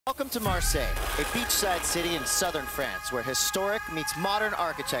Welcome to Marseille, a beachside city in southern France where historic meets modern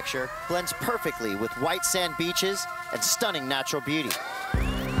architecture blends perfectly with white sand beaches and stunning natural beauty.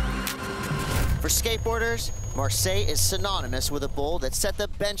 For skateboarders, Marseille is synonymous with a bowl that set the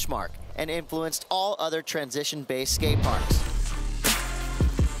benchmark and influenced all other transition-based skate parks.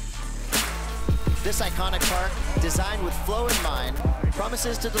 This iconic park, designed with flow in mind,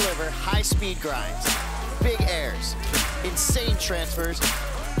 promises to deliver high-speed grinds, big airs, insane transfers,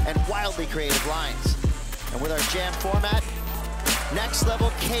 and wildly creative lines. And with our jam format, next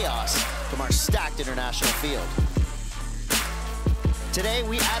level chaos from our stacked international field. Today,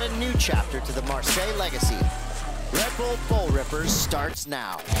 we add a new chapter to the Marseille legacy. Red Bull Bowlriders starts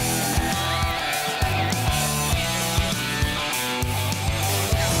now.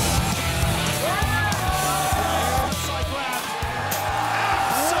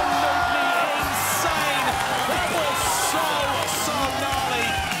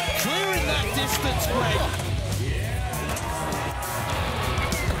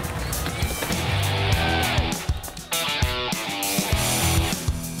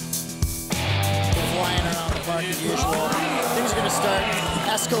 As usual, things are going to start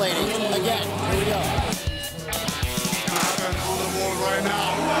escalating again. Here we go. On the wall right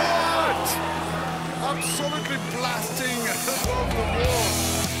now. What? Absolutely blasting above the wall.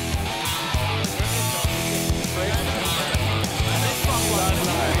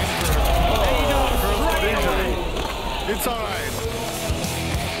 It's all right.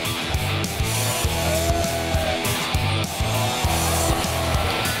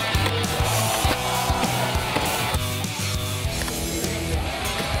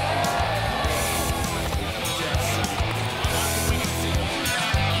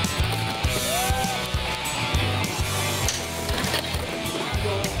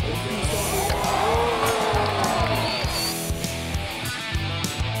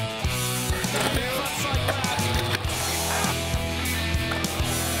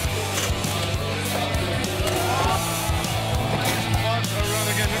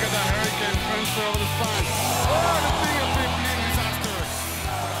 Over the spine. Oh, the thing has been a disaster.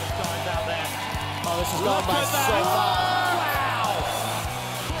 Out there. Oh, this is going by so fast. Wow.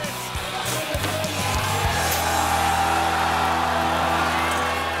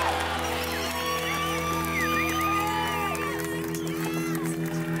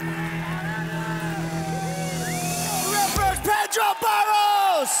 Rippers Pedro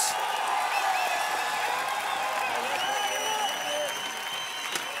Barros!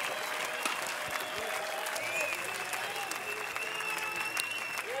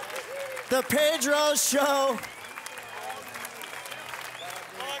 The Pedro Show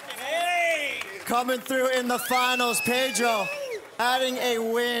coming through in the finals. Pedro adding a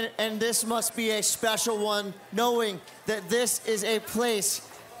win, and this must be a special one, knowing that this is a place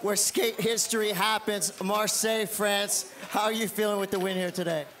where skate history happens. Marseille, France. How are you feeling with the win here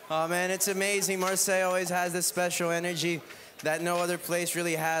today? Oh man, it's amazing. Marseille always has this special energy that no other place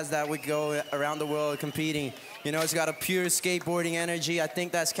really has, that we go around the world competing. You know, it's got a pure skateboarding energy. I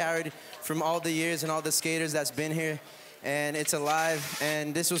think that's carried from all the years and all the skaters that's been here, and it's alive.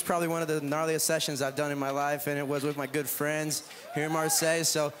 And this was probably one of the gnarliest sessions I've done in my life, and it was with my good friends here in Marseille.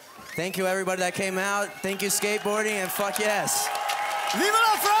 So thank you everybody that came out. Thank you skateboarding, and fuck yes. Vive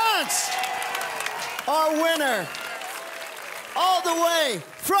la France! Our winner, all the way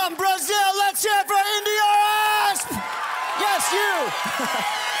from Brazil. Let's hear it for India Asp! Yes, you!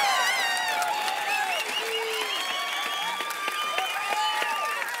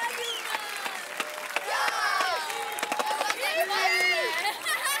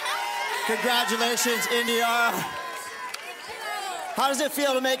 Congratulations, Indiara. How does it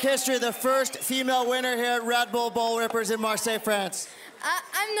feel to make history, the first female winner here at Red Bull Bowlriders in Marseille, France?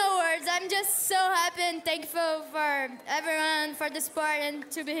 I'm no words. I'm just so happy and thankful for everyone, for the sport, and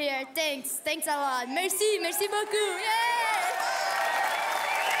to be here. Thanks. Thanks a lot. Merci. Merci beaucoup. Yay!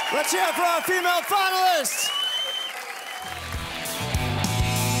 Let's hear it for our female finalists.